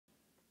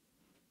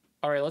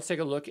All right, let's take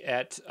a look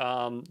at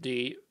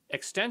the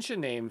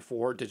extension name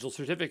for digital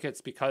certificates,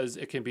 because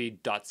it can be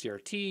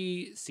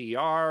 .crt,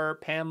 CR,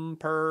 PEM,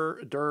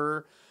 PER,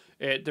 DIR.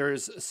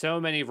 There's so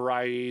many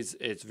varieties.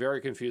 It's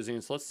very confusing.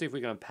 So let's see if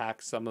we can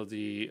unpack some of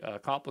the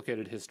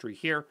complicated history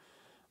here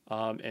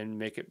and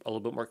make it a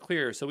little bit more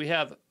clear. So we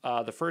have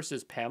the first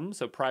is PEM,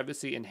 so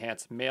Privacy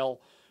Enhanced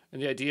Mail.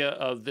 And the idea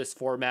of this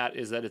format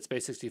is that it's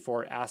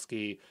base64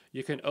 ASCII.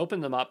 You can open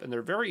them up, and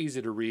they're very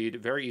easy to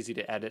read, very easy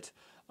to edit.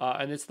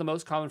 And it's the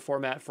most common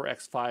format for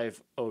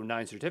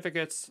X509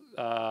 certificates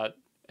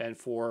and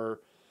for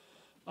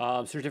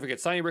certificate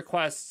signing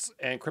requests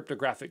and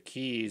cryptographic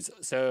keys.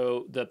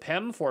 So the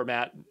PEM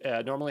format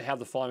normally have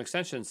the following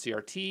extensions: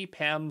 CRT,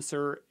 PEM,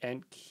 CER,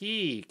 and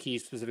key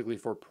specifically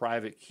for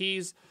private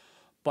keys.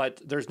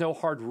 But there's no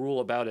hard rule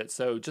about it.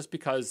 So just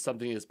because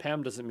something is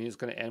PEM doesn't mean it's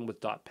going to end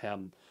with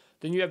 .pem.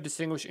 Then you have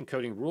distinguished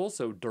encoding rules.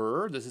 So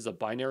DIR, this is a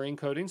binary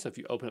encoding. So if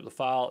you open up the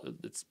file,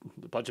 it's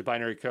a bunch of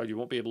binary code. You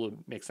won't be able to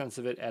make sense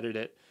of it, edit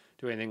it,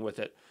 do anything with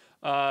it.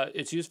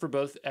 It's used for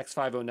both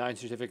X509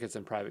 certificates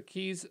and private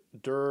keys.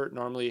 DIR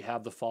normally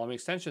have the following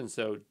extensions.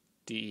 So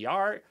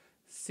DER,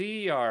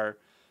 CER.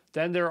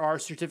 Then there are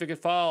certificate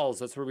files.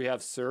 That's where we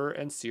have CER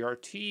and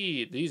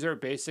CRT. These are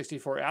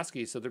base64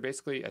 ASCII. So they're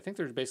basically, I think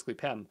they're basically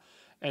PEM.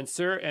 And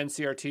CER and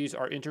CRTs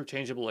are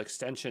interchangeable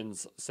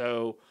extensions.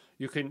 So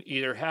you can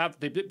either have,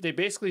 they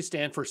basically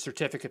stand for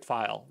certificate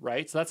file,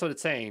 right? So that's what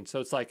it's saying.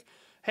 So it's like,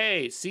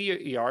 hey,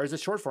 CER is a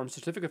short form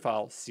certificate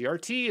file.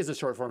 CRT is a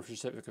short form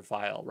certificate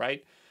file,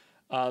 right?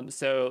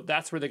 So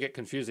that's where they get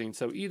confusing.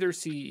 So either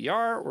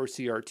CER or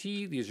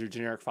CRT, these are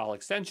generic file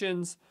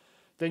extensions.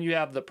 Then you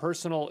have the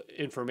Personal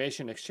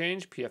Information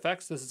Exchange,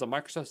 PFX. This is a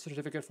Microsoft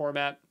certificate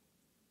format.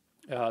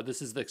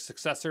 This is the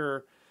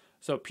successor.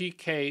 So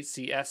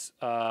PKCS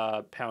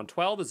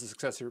 #12 is the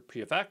successor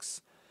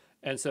PFX.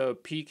 And so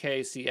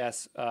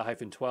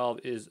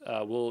PKCS-12 is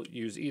will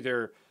use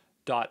either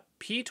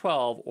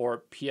 .p12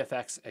 or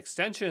PFX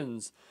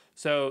extensions.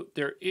 So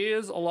there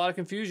is a lot of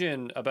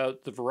confusion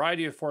about the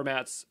variety of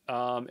formats.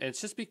 And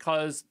it's just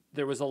because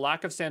there was a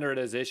lack of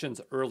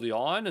standardizations early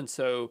on. And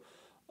so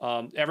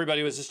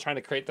everybody was just trying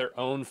to create their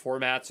own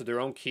formats or their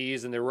own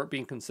keys, and they weren't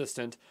being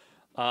consistent.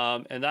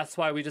 And that's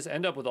why we just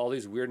end up with all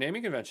these weird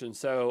naming conventions.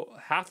 So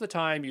half the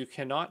time you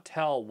cannot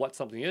tell what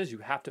something is. You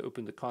have to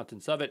open the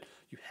contents of it.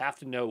 You have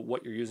to know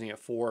what you're using it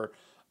for.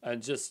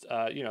 And just,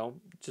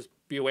 just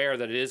be aware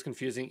that it is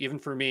confusing. Even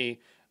for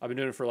me, I've been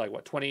doing it for like,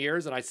 20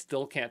 years, and I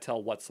still can't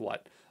tell what's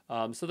what.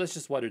 So that's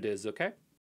just what it is, okay?